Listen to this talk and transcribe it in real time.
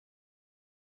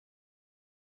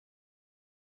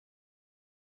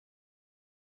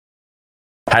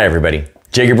Hi everybody,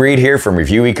 Jacob Reed here from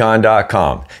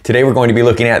ReviewEcon.com. Today we're going to be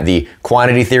looking at the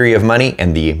quantity theory of money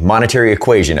and the monetary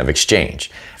equation of exchange.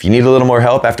 If you need a little more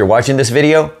help after watching this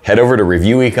video, head over to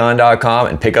ReviewEcon.com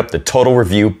and pick up the Total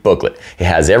Review booklet. It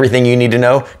has everything you need to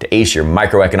know to ace your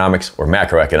microeconomics or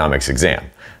macroeconomics exam.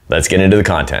 Let's get into the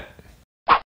content.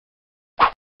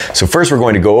 So first we're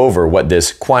going to go over what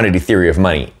this quantity theory of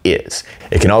money is.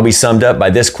 It can all be summed up by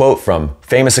this quote from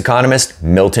famous economist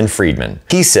Milton Friedman.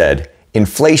 He said,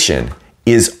 "Inflation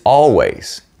is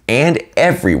always and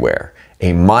everywhere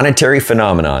a monetary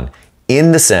phenomenon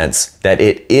in the sense that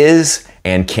it is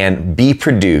and can be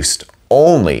produced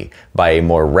only by a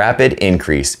more rapid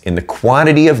increase in the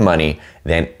quantity of money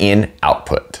than in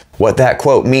output." What that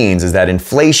quote means is that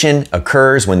inflation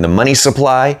occurs when the money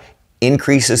supply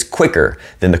increases quicker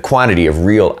than the quantity of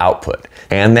real output.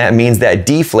 And that means that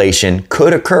deflation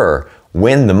could occur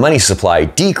when the money supply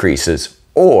decreases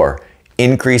or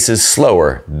increases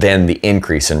slower than the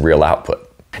increase in real output.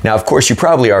 Now, of course, you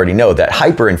probably already know that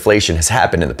hyperinflation has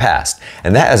happened in the past,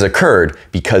 and that has occurred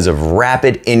because of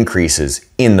rapid increases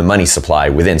in the money supply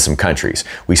within some countries.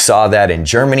 We saw that in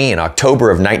Germany in October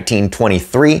of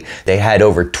 1923. They had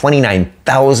over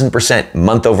 29,000%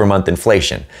 month-over-month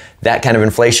inflation. That kind of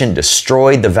inflation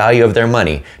destroyed the value of their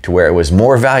money to where it was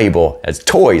more valuable as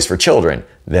toys for children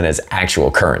than as actual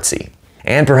currency.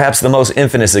 And perhaps the most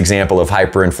infamous example of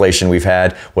hyperinflation we've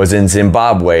had was in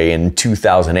Zimbabwe in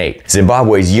 2008.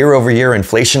 Zimbabwe's year-over-year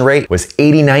inflation rate was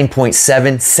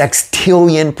 89.7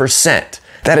 sextillion%.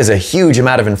 That is a huge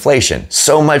amount of inflation,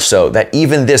 so much so that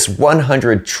even this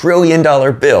 $100 trillion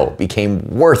bill became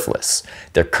worthless.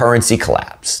 Their currency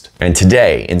collapsed. And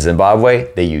today in Zimbabwe,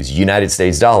 they use United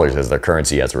States dollars as their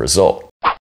currency as a result.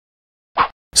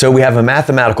 So we have a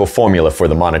mathematical formula for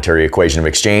the monetary equation of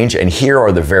exchange, and here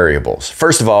are the variables.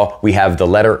 First of all, we have the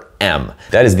letter M.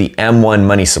 That is the M1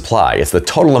 money supply. It's the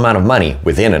total amount of money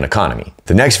within an economy.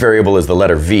 The next variable is the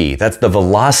letter V. That's the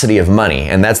velocity of money,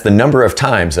 and that's the number of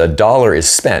times a dollar is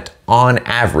spent on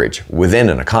average within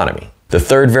an economy. The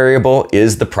third variable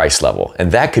is the price level,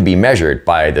 and that could be measured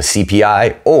by the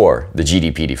CPI or the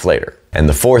GDP deflator. And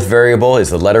the fourth variable is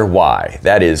the letter Y.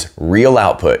 That is real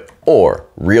output or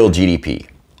real GDP.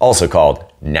 Also called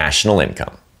national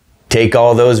income. Take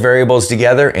all those variables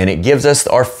together and it gives us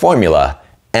our formula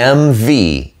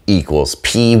MV equals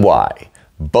PY.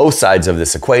 Both sides of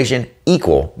this equation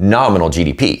equal nominal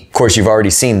GDP. Of course, you've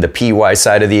already seen the PY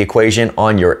side of the equation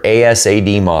on your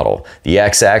ASAD model. The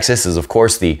x-axis is of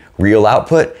course the real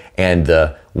output and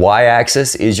the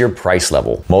y-axis is your price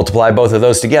level. Multiply both of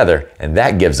those together and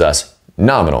that gives us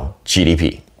nominal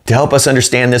GDP. To help us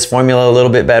understand this formula a little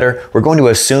bit better, we're going to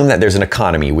assume that there's an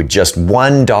economy with just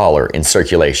 $1 in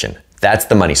circulation. That's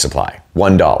the money supply,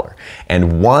 $1.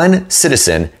 And one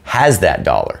citizen has that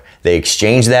dollar. They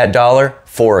exchange that dollar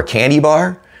for a candy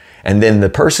bar, and then the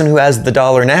person who has the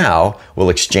dollar now will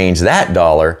exchange that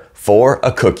dollar for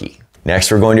a cookie.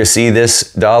 Next, we're going to see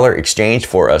this dollar exchanged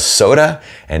for a soda,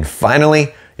 and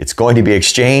finally, it's going to be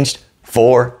exchanged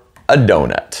for a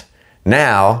donut.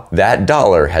 Now, that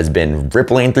dollar has been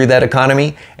rippling through that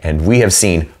economy, and we have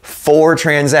seen 4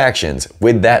 transactions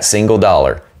with that single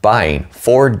dollar, buying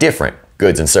 4 different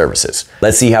goods and services.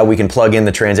 Let's see how we can plug in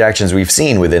the transactions we've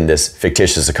seen within this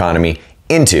fictitious economy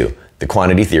into the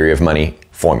quantity theory of money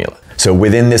formula. So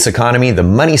within this economy, the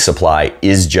money supply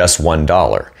is just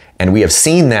 $1, and we have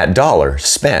seen that dollar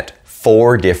spent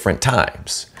 4 different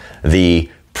times. The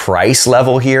price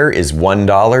level here is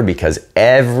 $1 because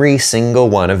every single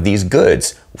one of these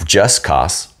goods just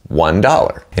costs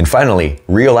 $1. And finally,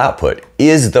 real output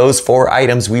is those 4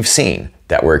 items we've seen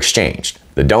that were exchanged: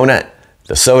 the donut,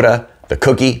 the soda, the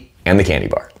cookie, and the candy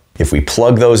bar. If we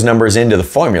plug those numbers into the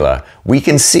formula, we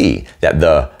can see that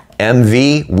the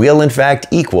MV will in fact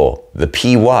equal the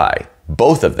PY,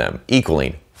 both of them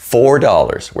equaling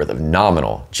 $4 worth of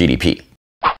nominal GDP.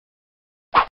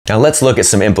 Now let's look at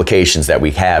some implications that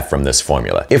we have from this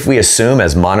formula. If we assume,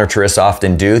 as monetarists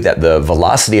often do, that the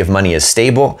velocity of money is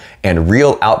stable and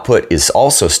real output is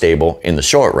also stable in the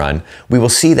short run, we will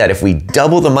see that if we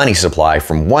double the money supply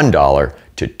from $1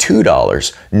 to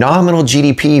 $2, nominal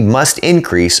GDP must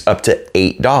increase up to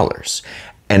 $8.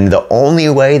 And the only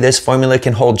way this formula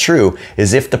can hold true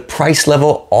is if the price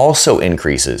level also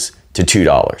increases to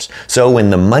 $2. So when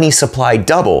the money supply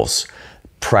doubles,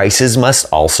 prices must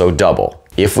also double,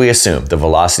 if we assume the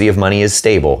velocity of money is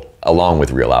stable along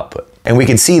with real output. And we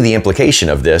can see the implication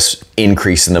of this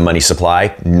increase in the money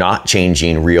supply not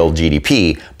changing real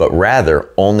GDP, but rather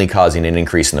only causing an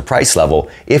increase in the price level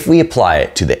if we apply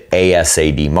it to the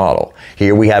ASAD model.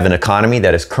 Here we have an economy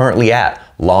that is currently at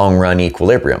long-run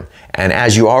equilibrium. And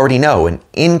as you already know, an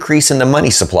increase in the money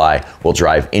supply will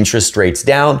drive interest rates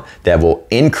down that will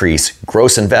increase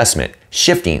gross investment,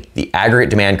 shifting the aggregate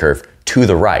demand curve to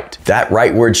the right. That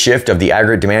rightward shift of the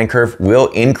aggregate demand curve will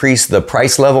increase the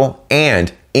price level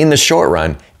and, in the short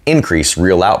run, increase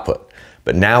real output.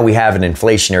 But now we have an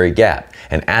inflationary gap,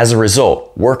 and as a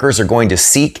result, workers are going to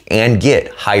seek and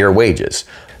get higher wages.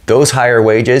 Those higher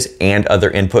wages and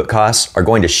other input costs are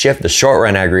going to shift the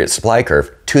short-run aggregate supply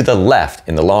curve to the left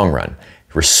in the long run,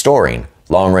 restoring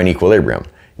long-run equilibrium.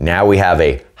 Now we have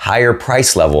a higher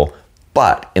price level,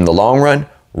 but in the long run,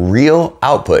 real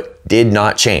output did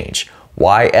not change.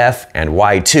 YF and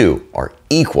Y2 are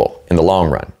equal in the long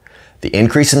run. The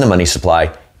increase in the money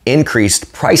supply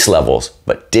increased price levels,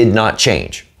 but did not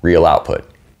change real output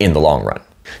in the long run.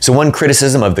 So one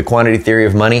criticism of the quantity theory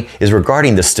of money is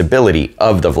regarding the stability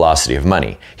of the velocity of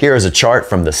money. Here is a chart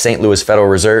from the St. Louis Federal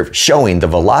Reserve showing the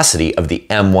velocity of the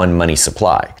M1 money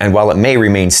supply. And while it may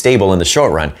remain stable in the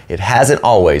short run, it hasn't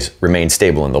always remained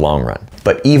stable in the long run.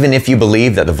 But even if you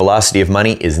believe that the velocity of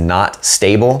money is not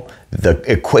stable, the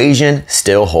equation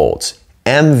still holds.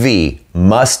 MV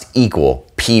must equal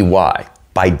PY.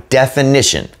 By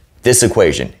definition, this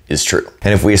equation is true.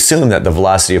 And if we assume that the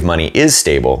velocity of money is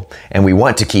stable, and we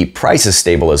want to keep prices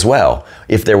stable as well,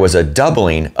 if there was a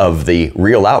doubling of the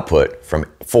real output from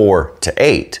 4 to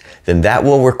 8, then that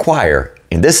will require,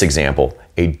 in this example,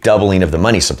 a doubling of the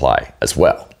money supply as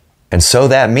well. And so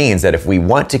that means that if we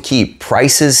want to keep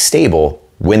prices stable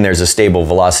when there's a stable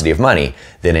velocity of money,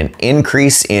 then an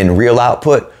increase in real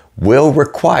output will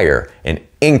require an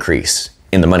increase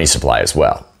in the money supply as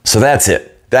well. So that's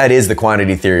it. That is the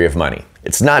quantity theory of money.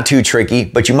 It's not too tricky,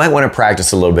 but you might want to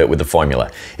practice a little bit with the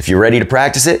formula. If you're ready to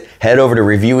practice it, head over to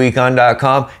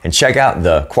reviewecon.com and check out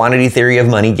the quantity theory of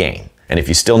money game. And if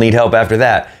you still need help after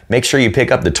that, make sure you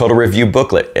pick up the Total Review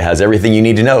booklet. It has everything you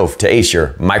need to know to ace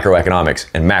your microeconomics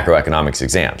and macroeconomics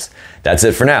exams. That's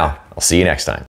it for now. I'll see you next time.